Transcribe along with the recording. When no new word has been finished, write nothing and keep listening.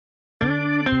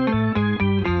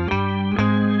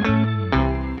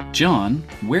John,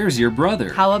 where's your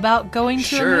brother? How about going to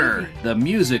a Sure, movie? the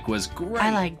music was great. I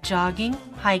like jogging,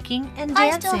 hiking, and I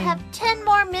dancing. still have 10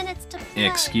 more minutes to play.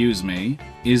 Excuse me,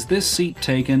 is this seat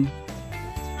taken?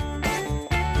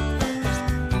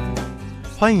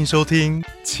 欢迎收听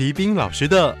齐斌老师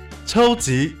的超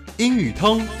级英语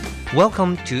通。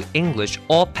Welcome to English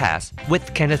All Pass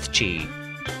with Kenneth Chi.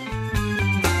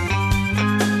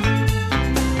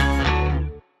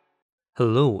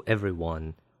 Hello,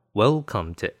 everyone.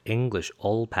 Welcome to English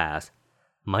All Pass.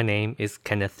 My name is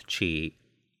Kenneth Chi.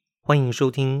 欢迎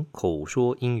收听口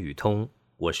说英语通，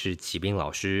我是齐斌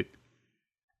老师。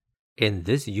In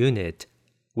this unit,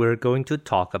 we're going to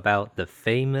talk about the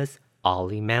famous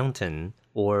Ali Mountain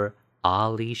or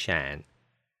Alishan.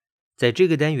 在这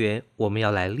个单元，我们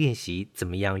要来练习怎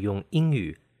么样用英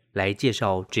语来介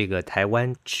绍这个台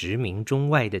湾驰名中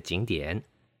外的景点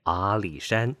阿里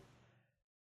山。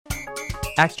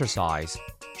Exercise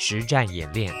实战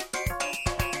演练。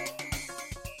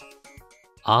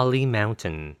Ali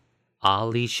Mountain,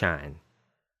 Alishan.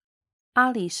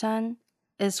 Alishan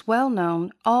is well known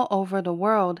all over the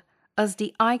world as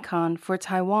the icon for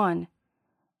Taiwan.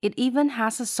 It even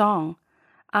has a song,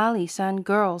 Alishan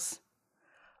Girls.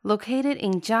 Located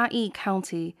in Jiayi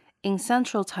County in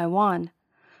central Taiwan,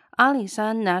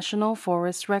 Alishan National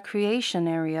Forest Recreation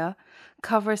Area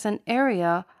covers an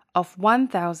area of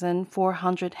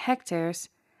 1,400 hectares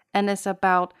and is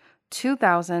about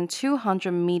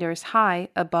 2,200 meters high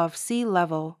above sea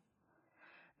level.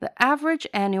 The average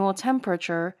annual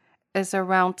temperature is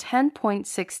around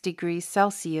 10.6 degrees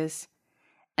Celsius,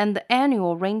 and the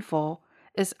annual rainfall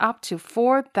is up to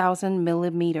 4,000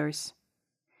 millimeters.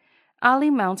 Ali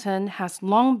Mountain has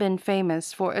long been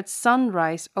famous for its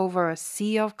sunrise over a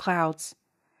sea of clouds.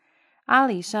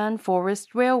 Alishan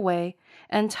Forest Railway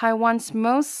and Taiwan's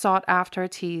most sought-after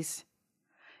teas.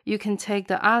 You can take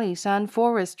the Alishan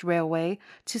Forest Railway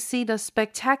to see the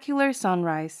spectacular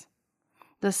sunrise.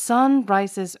 The sun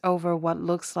rises over what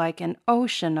looks like an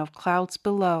ocean of clouds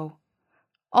below.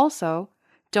 Also,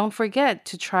 don't forget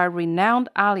to try renowned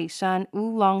Alishan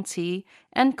oolong tea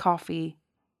and coffee.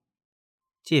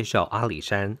 介绍阿里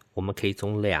山，我们可以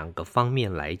从两个方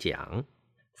面来讲。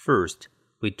First,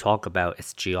 we talk about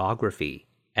its geography,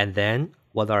 and then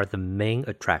what are the main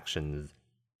attractions.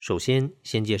 首先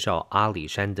介绍阿里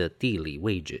山的地理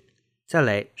位置，再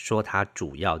来说它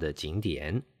主要的景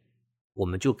点。我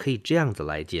们就可以这样子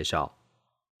来介绍。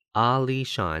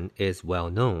Alishan is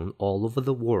well known all over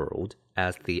the world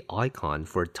as the icon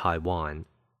for Taiwan.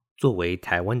 作为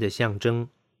台湾的象征，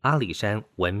阿里山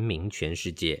闻名全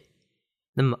世界。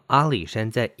那么阿里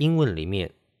山在英文里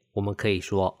面，我们可以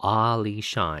说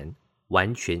Alishan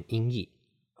完全音译，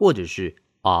或者是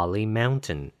Ali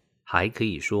Mountain， 还可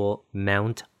以说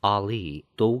Mount Ali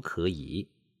都可以。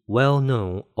Well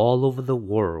known all over the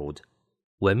world，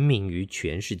 闻名于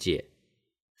全世界。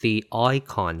The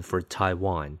icon for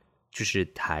Taiwan 就是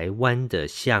台湾的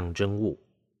象征物。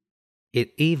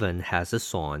It even has a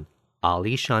song,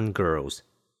 Alishan Girls，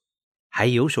 还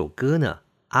有首歌呢，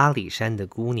阿里山的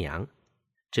姑娘。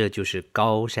这就是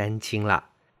高山青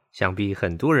啦，想必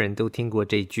很多人都听过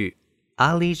这句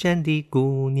阿里山的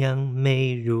姑娘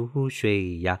美如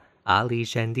水呀，阿里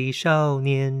山的少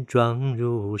年壮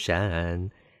如山，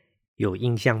有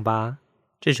印象吧？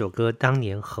这首歌当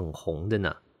年很红的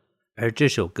呢，而这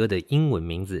首歌的英文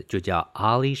名字就叫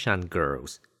Alishan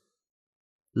Girls.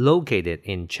 Located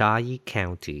in Jiayi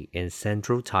County in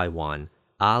central Taiwan,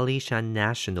 Alishan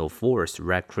National Forest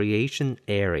Recreation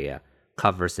Area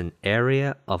covers an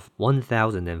area of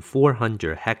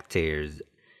 1,400 hectares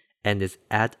and is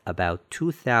at about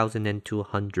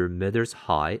 2,200 meters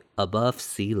high above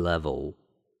sea level.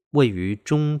 位于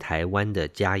中台湾的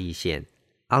嘉义县，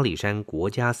阿里山国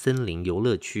家森林游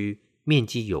乐区面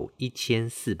积有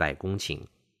1400公顷，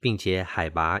并且海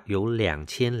拔有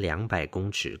2200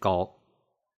公尺高。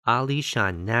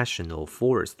Alishan National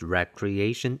Forest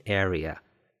Recreation Area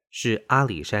是阿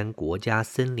里山国家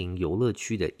森林游乐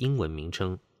区的英文名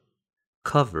称。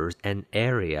Covers an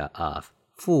area of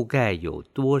覆盖有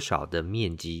多少的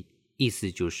面积，意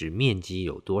思就是面积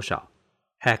有多少。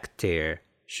Hectare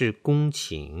是公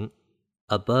顷，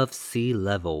 above sea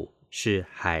level 是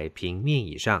海平面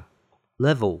以上。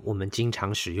Level 我们经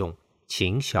常使用，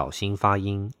请小心发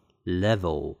音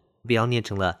level， 不要念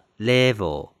成了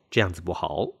level， 这样子不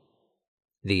好。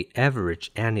The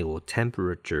average annual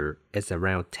temperature is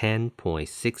around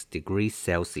 10.6 degrees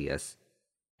Celsius,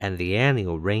 and the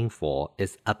annual rainfall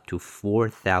is up to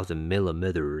 4,000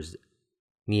 millimeters.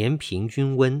 年平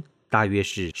均温大约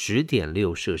是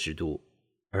 10.6 摄氏度，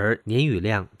而年雨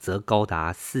量则高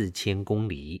达4000公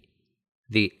厘。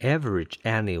The average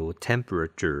annual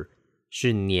temperature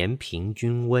是年平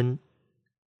均温。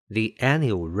The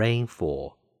annual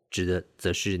rainfall 指的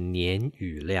则是年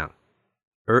雨量，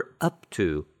而 up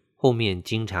to 后面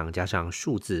经常加上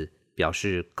数字，表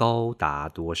示高达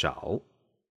多少。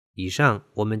以上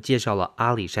我们介绍了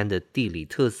阿里山的地理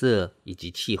特色以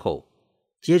及气候，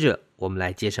接着我们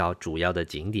来介绍主要的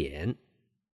景点。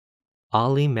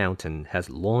Ali Mountain has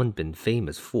long been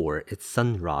famous for its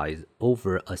sunrise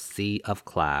over a sea of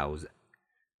clouds.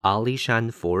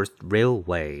 Alishan Forest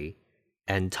Railway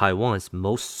and Taiwan's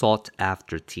most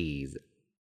sought-after teas.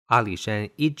 阿里山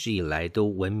一直以来都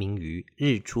闻名于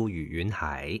日出与云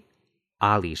海，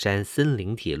阿里山森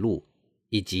林铁路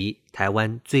以及台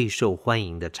湾最受欢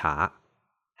迎的茶。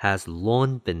Has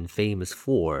long been famous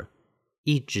for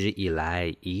一直以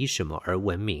来以什么而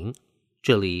闻名？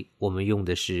这里我们用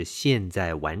的是现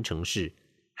在完成式，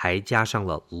还加上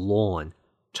了 long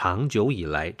长久以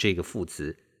来这个副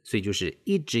词，所以就是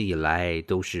一直以来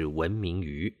都是闻名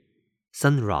于。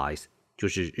Sunrise 就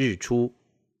是日出，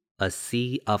 A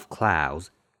sea of clouds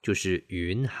就是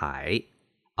云海，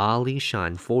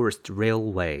 Alishan Forest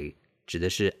Railway 指的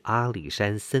是阿里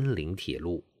山森林铁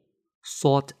路，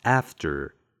 Sought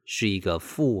after 是一个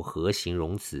复合形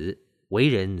容词，为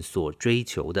人所追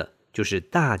求的，就是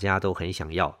大家都很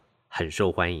想要，很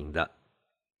受欢迎的。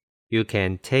You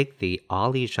can take the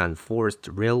Alishan Forest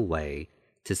Railway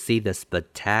to see the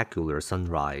spectacular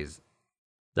sunrise.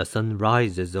 The sun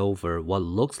rises over what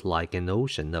looks like an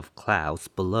ocean of clouds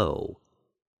below.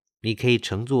 你可以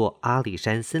乘坐阿里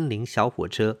山森林小火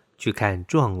车去看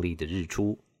壮丽的日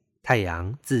出，太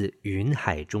阳自云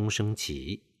海中升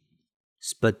起。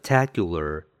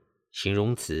Spectacular 形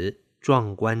容词，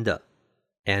壮观的。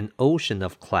An ocean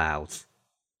of clouds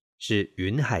是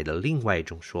云海的另外一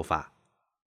种说法。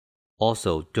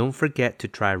Also, don't forget to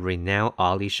try renowned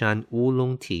Alishan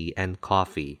Oolong Tea and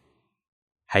Coffee.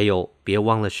 还有，别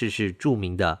忘了试试著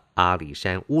名的阿里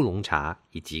山乌龙茶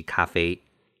以及咖啡。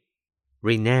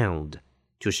Renowned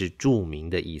就是著名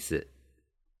的意思。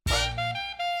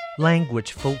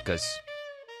Language focus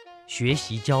学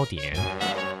习焦点。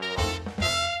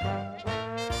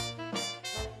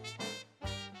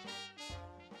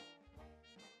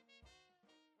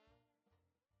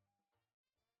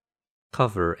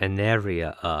Cover an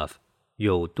area of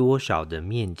有多少的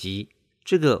面积，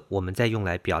这个我们在用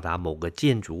来表达某个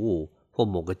建筑物或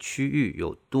某个区域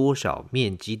有多少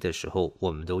面积的时候，我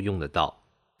们都用得到。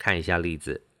看一下例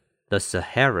子。The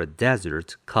Sahara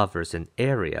Desert covers an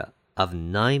area of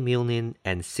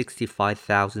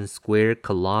 9,065,000 square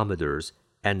kilometers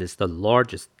and is the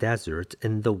largest desert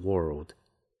in the world.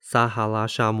 撒哈拉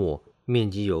沙漠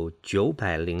面积有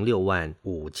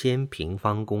9065000平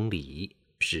方公里，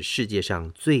是世界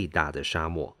上最大的沙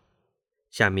漠。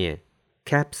下面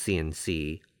Caspian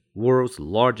Sea, world's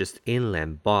largest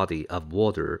inland body of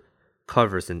water,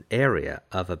 covers an area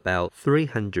of about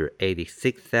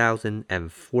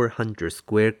 386,400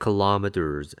 square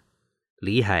kilometers.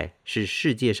 里海是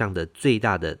世界上最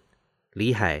大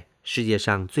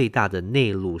的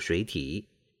内陆水体，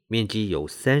面积有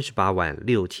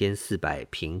386400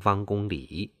平方公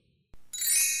里。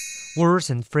Words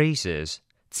and phrases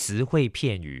词汇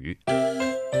片语。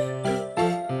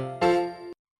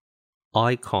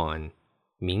Icon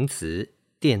名词，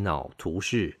电脑图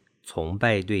示，崇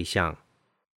拜对象。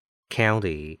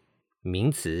County 名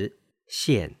词，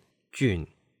县、郡。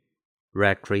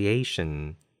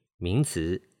Recreation 名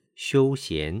词，休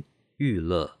闲、娱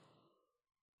乐。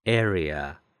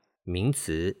Area 名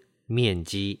词，面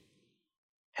积。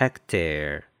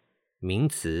Hectare 名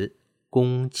词，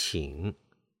公顷。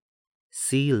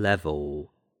Sea level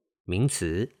名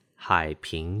词，海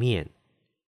平面。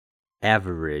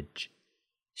Average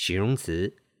形容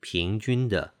词，平均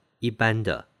的，一般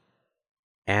的。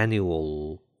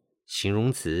Annual 形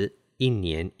容词，一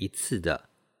年一次的。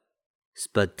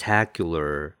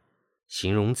Spectacular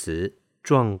形容词，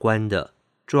壮观的，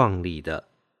壮丽的。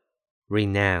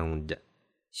Renowned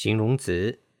形容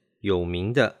词，有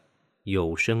名的，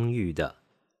有声誉的。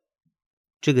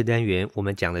这个单元我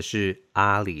们讲的是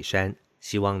阿里山，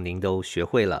希望您都学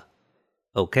会了。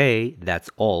Okay, that's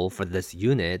all for this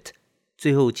unit.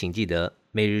 最后请记得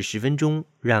每日10分钟，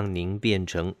让您变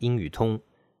成英语通。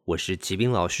我是齐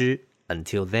斌老师。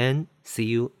Until then,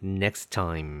 see you next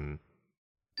time.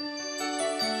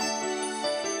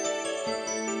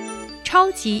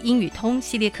 超级英语通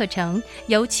系列课程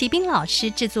由齐斌老师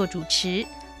制作主持，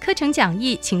课程讲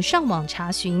义请上网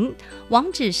查询，网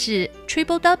址是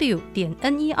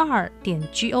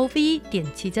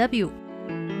www.ner.gov.tw。